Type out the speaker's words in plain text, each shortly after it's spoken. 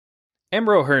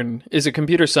Amber O'Hearn is a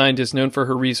computer scientist known for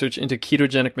her research into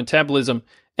ketogenic metabolism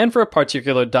and for a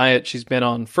particular diet she's been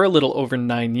on for a little over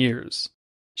 9 years.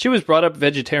 She was brought up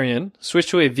vegetarian,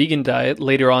 switched to a vegan diet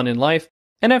later on in life,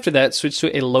 and after that switched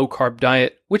to a low-carb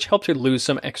diet, which helped her lose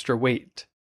some extra weight.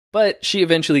 But she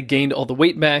eventually gained all the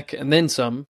weight back, and then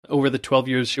some, over the 12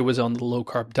 years she was on the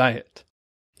low-carb diet.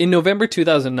 In November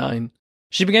 2009,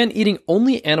 she began eating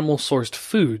only animal-sourced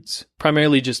foods,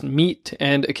 primarily just meat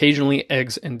and occasionally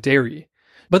eggs and dairy.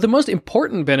 But the most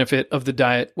important benefit of the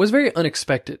diet was very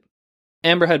unexpected.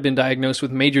 Amber had been diagnosed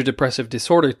with major depressive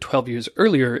disorder 12 years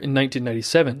earlier in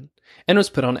 1997 and was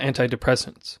put on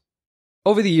antidepressants.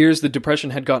 Over the years, the depression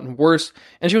had gotten worse,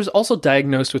 and she was also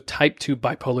diagnosed with type 2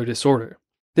 bipolar disorder.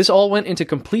 This all went into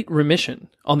complete remission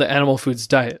on the animal foods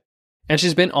diet, and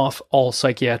she's been off all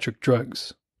psychiatric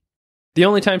drugs. The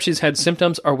only time she's had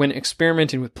symptoms are when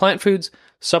experimenting with plant foods,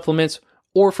 supplements,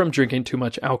 or from drinking too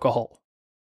much alcohol.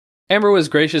 Amber was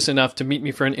gracious enough to meet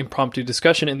me for an impromptu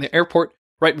discussion in the airport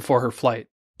right before her flight,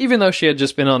 even though she had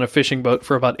just been on a fishing boat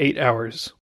for about 8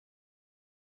 hours.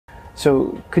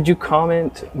 So could you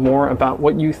comment more about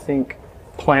what you think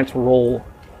plants' role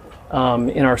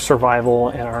in our survival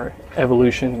and our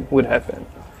evolution would have been?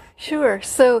 Sure.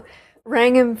 So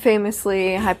Wrangham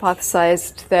famously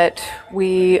hypothesized that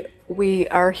we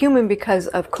are human because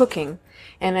of cooking.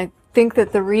 And I think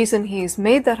that the reason he's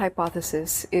made that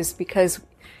hypothesis is because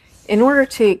in order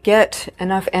to get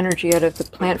enough energy out of the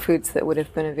plant foods that would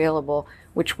have been available,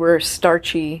 which were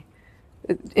starchy,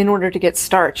 in order to get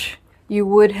starch, you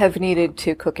would have needed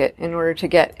to cook it in order to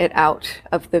get it out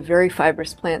of the very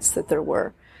fibrous plants that there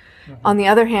were. Mm-hmm. On the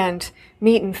other hand,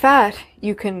 meat and fat,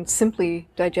 you can simply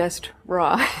digest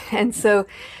raw. And so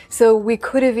we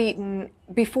could have eaten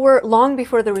long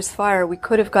before there was fire, we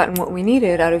could have gotten what we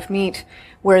needed out of meat,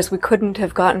 whereas we couldn't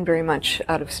have gotten very much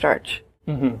out of starch.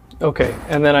 Mm-hmm. Okay.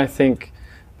 And then I think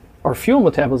our fuel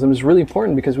metabolism is really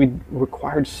important because we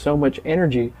required so much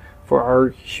energy for our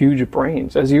huge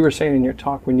brains. As you were saying in your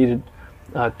talk, we needed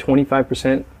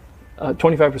 25% of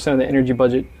the energy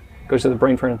budget goes to the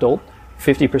brain for an adult,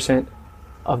 50%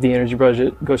 of the energy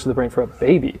budget goes to the brain for a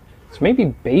baby. So maybe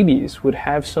babies would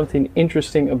have something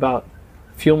interesting about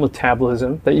fuel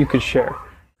metabolism that you could share.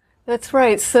 That's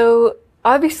right. So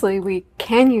obviously we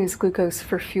can use glucose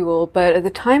for fuel, but at the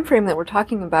time frame that we're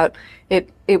talking about, it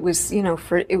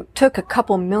took a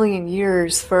couple million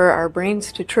years for our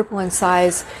brains to triple in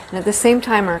size, and at the same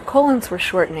time our colons were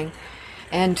shortening.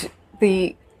 And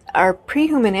our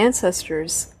pre-human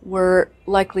ancestors were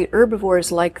likely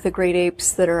herbivores like the great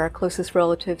apes that are our closest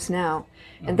relatives now.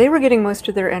 And they were getting most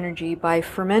of their energy by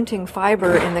fermenting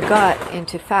fiber in the gut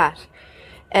into fat.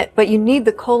 But you need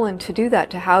the colon to do that,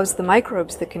 to house the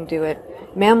microbes that can do it.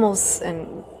 Mammals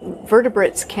and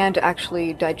vertebrates can't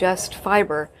actually digest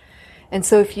fiber. And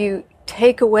so if you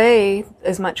take away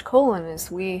as much colon as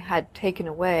we had taken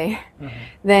away,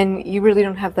 then you really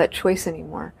don't have that choice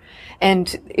anymore.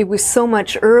 And it was so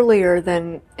much earlier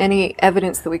than any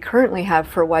evidence that we currently have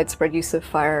for widespread use of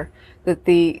fire that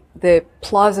the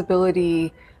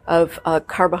plausibility of a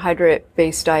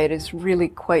carbohydrate-based diet is really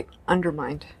quite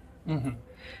undermined. Mm-hmm.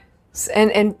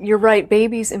 And you're right,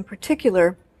 babies in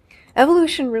particular,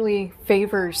 evolution really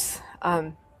favors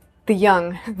the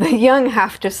young. The young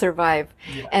have to survive.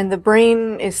 Yeah. And the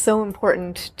brain is so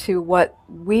important to what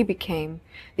we became.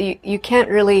 You can't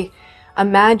really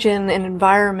imagine an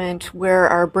environment where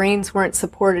our brains weren't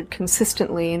supported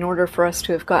consistently in order for us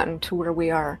to have gotten to where we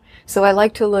are. So I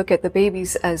like to look at the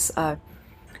babies as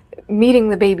meeting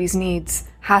the baby's needs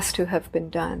has to have been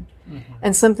done. Mm-hmm.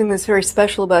 And something that's very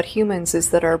special about humans is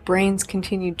that our brains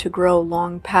continued to grow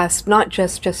long past not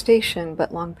just gestation,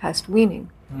 but long past weaning.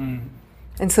 Mm.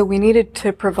 And so we needed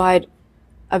to provide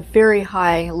a very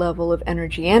high level of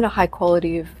energy and a high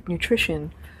quality of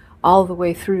nutrition all the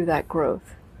way through that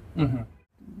growth. Mm-hmm.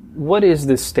 What is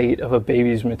the state of a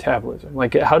baby's metabolism?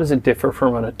 Like, how does it differ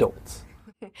from an adult's?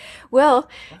 Well,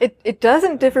 it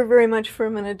doesn't differ very much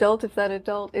from an adult if that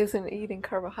adult isn't eating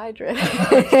carbohydrate.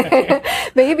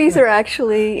 Babies are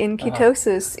actually in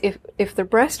ketosis if they're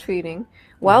breastfeeding,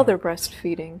 while they're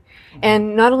breastfeeding.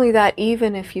 And not only that,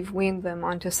 even if you've weaned them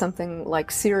onto something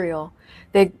like cereal,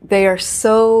 they are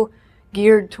so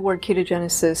geared toward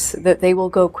ketogenesis that they will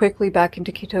go quickly back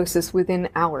into ketosis within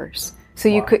hours. So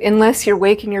you could, unless you're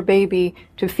waking your baby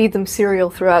to feed them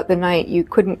cereal throughout the night, you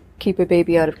couldn't keep a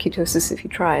baby out of ketosis if you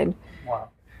tried. Wow.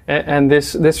 And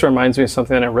this reminds me of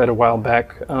something that I read a while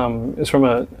back. It's from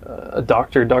a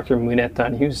doctor, Dr. Muneta,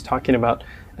 and he was talking about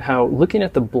how looking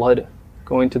at the blood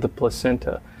going to the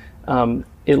placenta,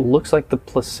 it looks like the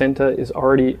placenta is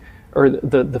already, or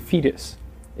the fetus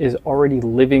is already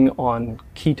living on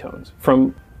ketones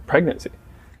from pregnancy.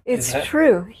 It's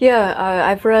true. Yeah,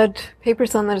 I've read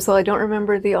papers on that as well. I don't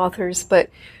remember the authors, but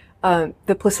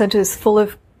the placenta is full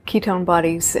of ketone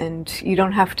bodies, and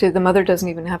the mother doesn't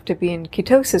even have to be in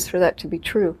ketosis for that to be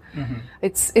true. Mm-hmm.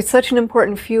 It's such an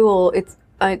important fuel.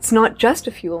 It's not just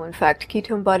a fuel, in fact.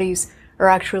 Ketone bodies are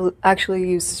actually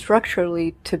used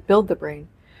structurally to build the brain.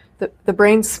 The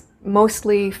brain's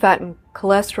mostly fat and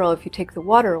cholesterol if you take the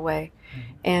water away.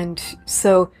 Mm-hmm. And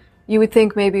so you would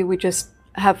think maybe we just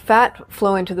have fat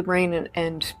flow into the brain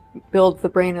and build the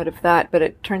brain out of that, but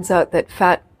it turns out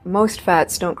that most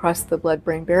fats don't cross the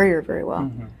blood-brain barrier very well.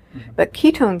 Mm-hmm. Mm-hmm. But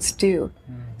ketones do.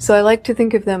 Mm-hmm. So I like to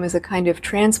think of them as a kind of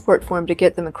transport form to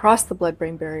get them across the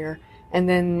blood-brain barrier, and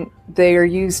then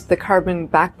the carbon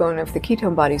backbone of the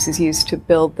ketone bodies is used to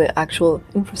build the actual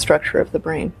infrastructure of the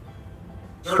brain.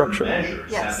 Structure.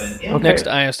 Yes. Okay. Next,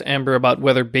 I asked Amber about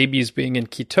whether babies being in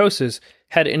ketosis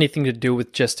had anything to do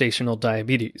with gestational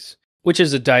diabetes, which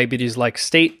is a diabetes-like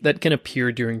state that can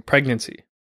appear during pregnancy.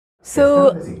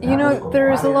 So,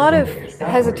 there's a lot of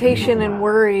hesitation and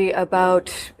worry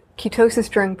about ketosis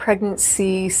during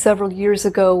pregnancy several years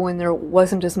ago when there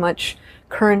wasn't as much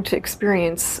current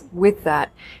experience with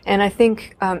that. And I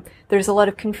think there's a lot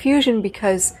of confusion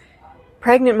because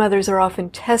pregnant mothers are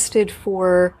often tested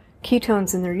for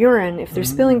ketones in their urine. If they're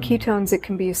spilling ketones, it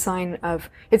can be a sign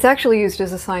it's actually used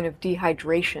as a sign of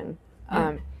dehydration.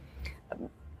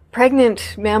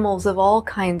 Pregnant mammals of all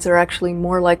kinds are actually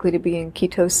more likely to be in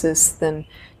ketosis than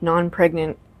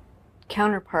non-pregnant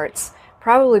counterparts,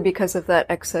 probably because of that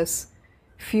excess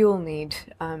fuel need.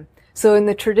 So in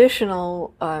the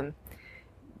traditional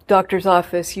doctor's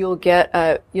office, you'll get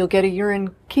a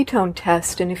urine ketone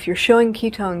test, and if you're showing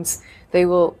ketones, they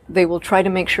will try to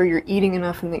make sure you're eating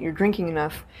enough and that you're drinking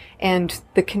enough. And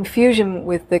the confusion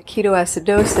with the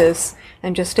ketoacidosis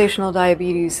and gestational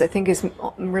diabetes, I think, is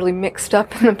really mixed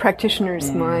up in the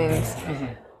practitioners' minds. Mm-hmm.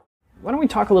 Why don't we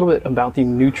talk a little bit about the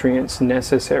nutrients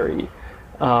necessary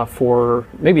for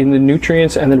maybe the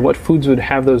nutrients, and then what foods would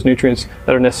have those nutrients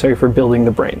that are necessary for building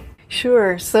the brain?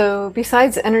 Sure. So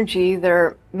besides energy, there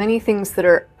are many things that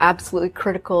are absolutely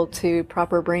critical to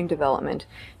proper brain development.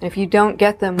 And if you don't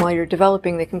get them while you're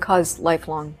developing, they can cause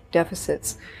lifelong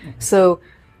deficits. Mm-hmm. So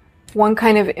one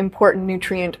kind of important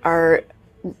nutrient are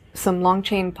some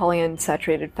long-chain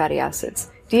polyunsaturated fatty acids.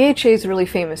 DHA is really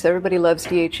famous. Everybody loves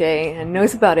DHA and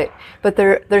knows about it. But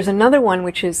there's another one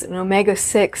which is an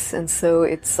omega-6, and so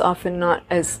it's often not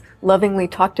as lovingly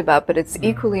talked about, but it's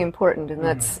equally important, and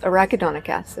that's arachidonic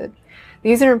acid.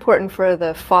 These are important for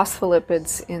the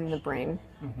phospholipids in the brain.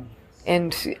 Mm-hmm.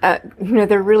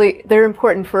 And they're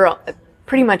important for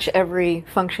pretty much every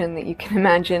function that you can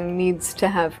imagine needs to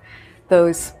have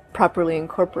those properly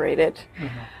incorporated.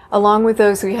 Mm-hmm. Along with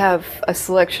those, we have a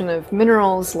selection of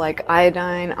minerals like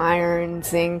iodine, iron,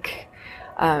 zinc,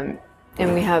 and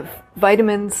we have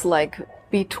vitamins like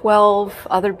B12,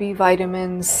 other B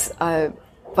vitamins,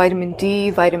 vitamin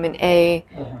D, vitamin A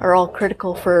are all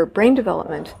critical for brain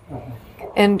development.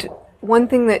 And one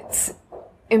thing that's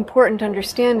important to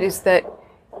understand is that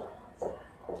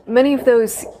many of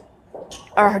those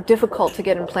are difficult to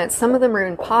get in plants. Some of them are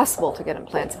impossible to get in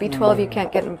plants. B12 you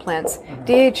can't get in plants.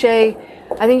 DHA,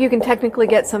 I think you can technically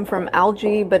get some from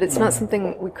algae, but it's not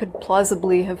something we could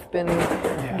plausibly have been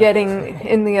getting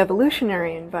in the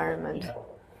evolutionary environment.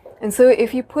 And so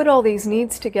if you put all these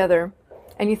needs together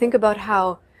and you think about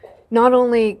how not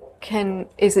only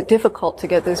is it difficult to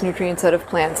get those nutrients out of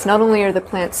plants, not only are the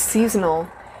plants seasonal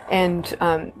and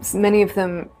many of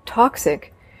them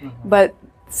toxic, but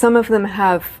some of them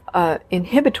have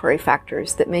inhibitory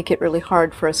factors that make it really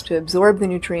hard for us to absorb the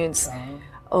nutrients,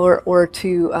 or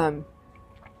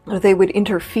they would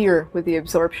interfere with the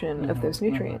absorption of those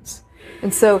nutrients.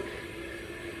 And so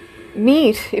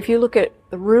meat, if you look at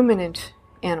the ruminant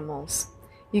animals,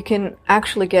 you can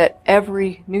actually get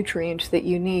every nutrient that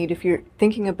you need if you're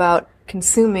thinking about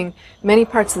consuming many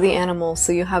parts of the animal.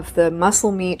 So you have the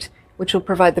muscle meat, which will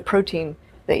provide the protein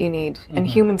that you need. And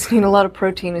humans need a lot of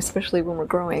protein, especially when we're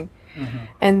growing.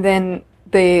 And then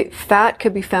the fat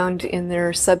could be found in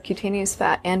their subcutaneous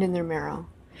fat and in their marrow.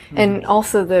 And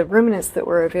also the ruminants that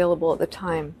were available at the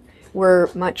time were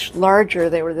much larger.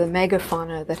 They were the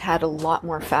megafauna that had a lot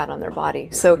more fat on their body.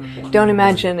 So don't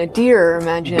imagine a deer,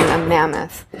 imagine a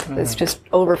mammoth that's just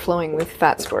overflowing with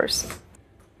fat stores.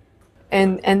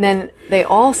 And then they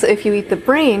also, if you eat the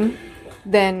brain,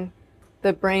 then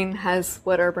the brain has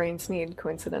what our brains need,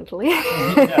 coincidentally.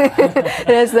 It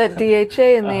has that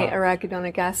DHA and the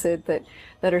arachidonic acid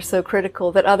that are so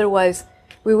critical that otherwise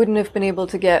we wouldn't have been able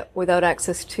to get without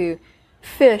access to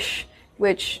fish,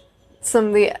 which some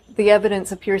of the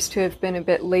evidence appears to have been a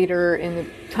bit later in the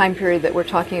time period that we're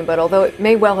talking about, although it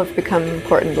may well have become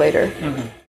important later. Mm-hmm.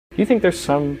 Do you think there's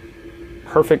some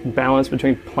perfect balance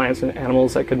between plants and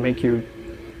animals that could make you,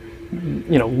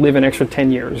 live an extra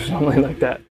 10 years or something like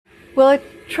that? Well, I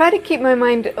try to keep my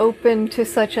mind open to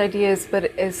such ideas,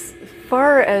 but as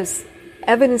far as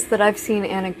evidence that I've seen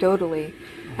anecdotally,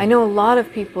 I know a lot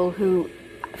of people who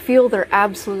feel their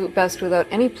absolute best without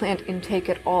any plant intake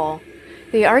at all.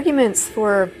 The arguments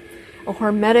for a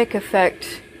hormetic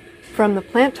effect from the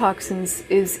plant toxins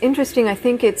is interesting. I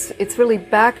think it's really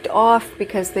backed off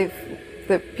because the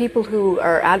people who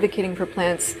are advocating for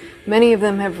plants, many of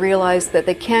them have realized that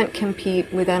they can't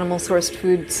compete with animal-sourced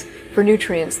foods for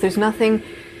nutrients. There's nothing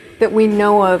that we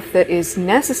know of that is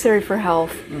necessary for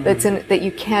health that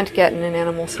you can't get in an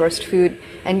animal-sourced food,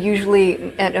 and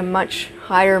usually at a much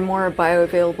higher, more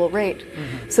bioavailable rate.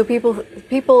 So people,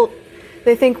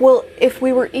 they think, well, if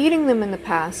we were eating them in the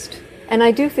past, and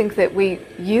I do think that we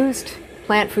used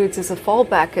plant foods as a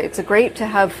fallback. It's great to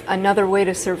have another way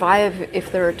to survive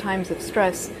if there are times of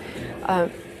stress.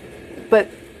 But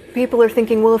people are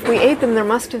thinking, well, if we ate them, there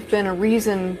must have been a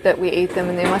reason that we ate them,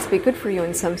 and they must be good for you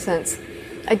in some sense.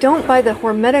 I don't buy the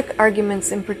hormetic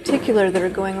arguments in particular that are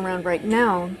going around right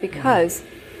now, because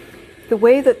the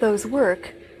way that those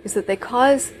work is that they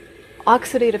cause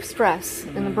oxidative stress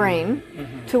in the brain,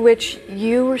 to which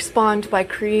you respond by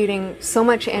creating so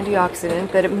much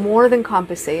antioxidant that it more than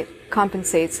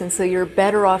compensates, and so you're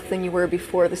better off than you were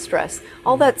before the stress.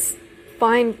 All that's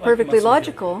fine, perfectly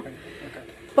logical,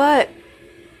 but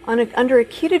under a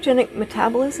ketogenic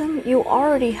metabolism, you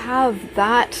already have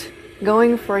that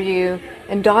going for you,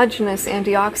 endogenous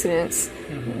antioxidants,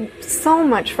 so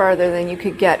much farther than you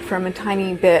could get from a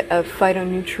tiny bit of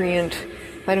phytonutrient.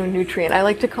 I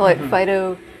like to call it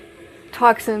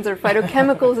phytotoxins or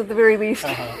phytochemicals at the very least.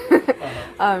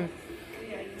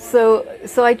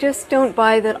 So I just don't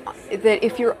buy that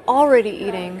if you're already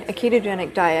eating a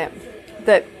ketogenic diet,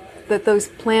 that those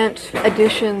plant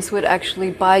additions would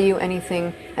actually buy you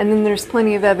anything. And then there's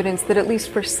plenty of evidence that at least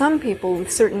for some people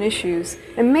with certain issues,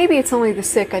 and maybe it's only the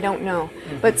sick, I don't know,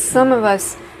 but some of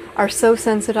us are so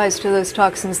sensitized to those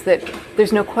toxins that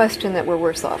there's no question that we're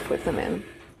worse off with them in.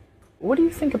 What do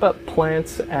you think about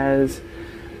plants as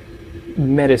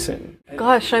medicine?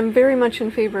 Gosh, I'm very much in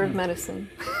favor of medicine.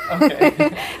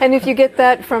 Okay. And if you get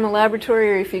that from a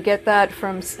laboratory, or if you get that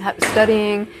from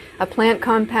studying a plant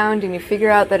compound and you figure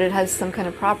out that it has some kind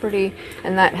of property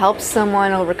and that helps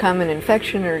someone overcome an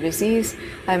infection or a disease,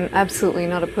 I'm absolutely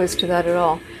not opposed to that at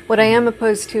all. What I am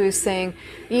opposed to is saying,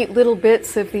 eat little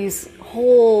bits of these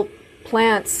whole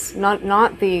plants, not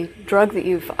the drug that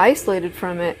you've isolated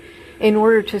from it, in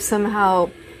order to somehow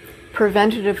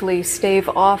preventatively stave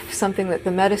off something that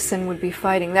the medicine would be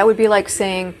fighting. That would be like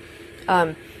saying,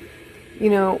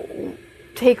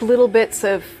 take little bits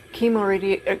of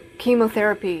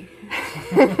chemotherapy.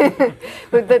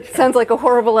 That sounds like a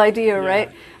horrible idea,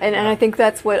 right? And I think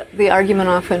that's what the argument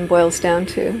often boils down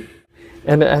to.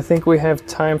 And I think we have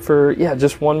time for,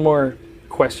 just one more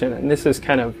question. And this is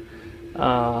kind of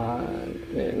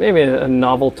maybe a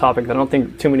novel topic that I don't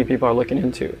think too many people are looking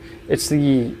into. It's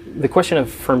the question of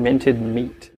fermented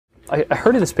meat. I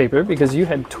heard of this paper because you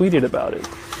had tweeted about it,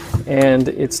 and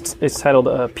it's titled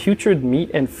 "Putrid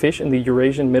Meat and Fish in the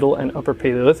Eurasian Middle and Upper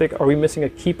Paleolithic. Are we missing a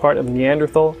key part of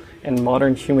Neanderthal and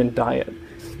modern human diet?"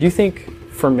 Do you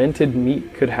think fermented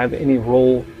meat could have any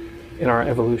role in our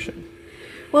evolution?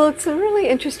 Well, it's a really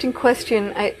interesting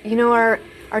question.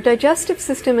 Our digestive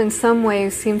system in some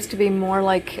ways seems to be more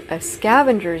like a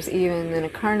scavenger's even than a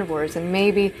carnivore's, and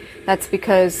maybe that's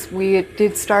because we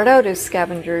did start out as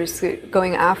scavengers,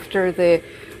 going after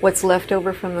what's left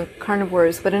over from the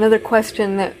carnivores. But another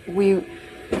question that we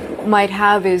might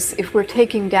have is, if we're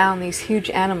taking down these huge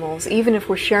animals, even if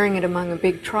we're sharing it among a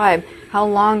big tribe, how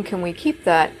long can we keep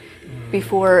that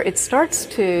before it starts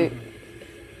to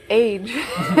age?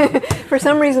 For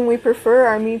some reason we prefer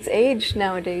our meats aged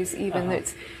nowadays even.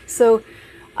 So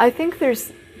I think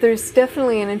there's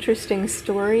definitely an interesting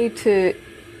story to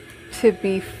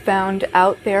be found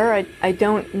out there. I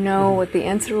don't know what the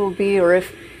answer will be, or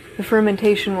if the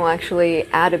fermentation will actually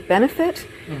add a benefit,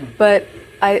 but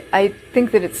I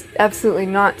think that it's absolutely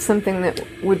not something that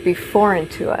would be foreign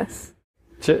to us.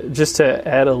 Just to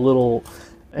add a little,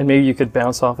 and maybe you could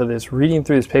bounce off of this, reading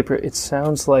through this paper, it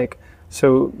sounds like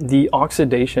the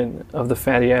oxidation of the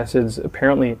fatty acids,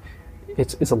 apparently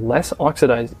it's less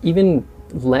oxidized, even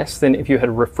less than if you had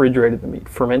refrigerated the meat.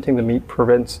 Fermenting the meat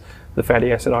prevents the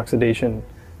fatty acid oxidation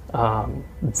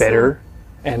better.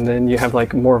 And then you have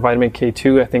like more vitamin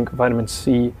K2, I think vitamin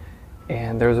C,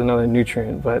 and there's another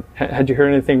nutrient. But had you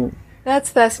heard anything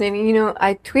That's fascinating. You know,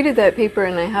 I tweeted that paper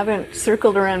and I haven't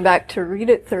circled around back to read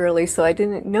it thoroughly, so I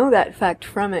didn't know that fact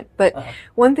from it. But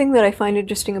one thing that I find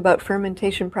interesting about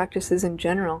fermentation practices in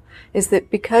general is that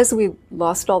because we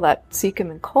lost all that cecum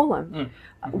and colum,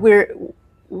 we're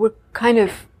kind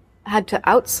of had to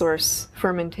outsource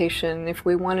fermentation if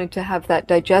we wanted to have that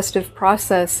digestive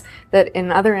process that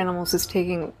in other animals is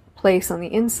taking place on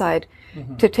the inside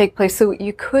to take place. So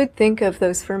you could think of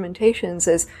those fermentations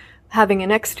as having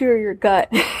an exterior gut,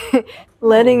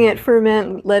 letting it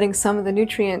ferment, letting some of the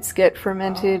nutrients get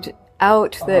fermented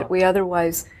out that we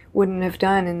otherwise wouldn't have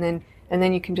done, and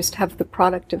then you can just have the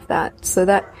product of that. So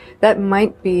that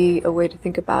might be a way to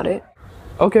think about it.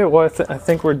 Okay, well, I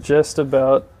think we're just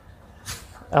about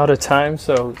out of time,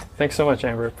 so thanks so much,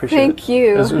 Amber. Appreciate it. Thank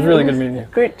you. It was really good meeting you.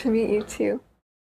 Great to meet you too.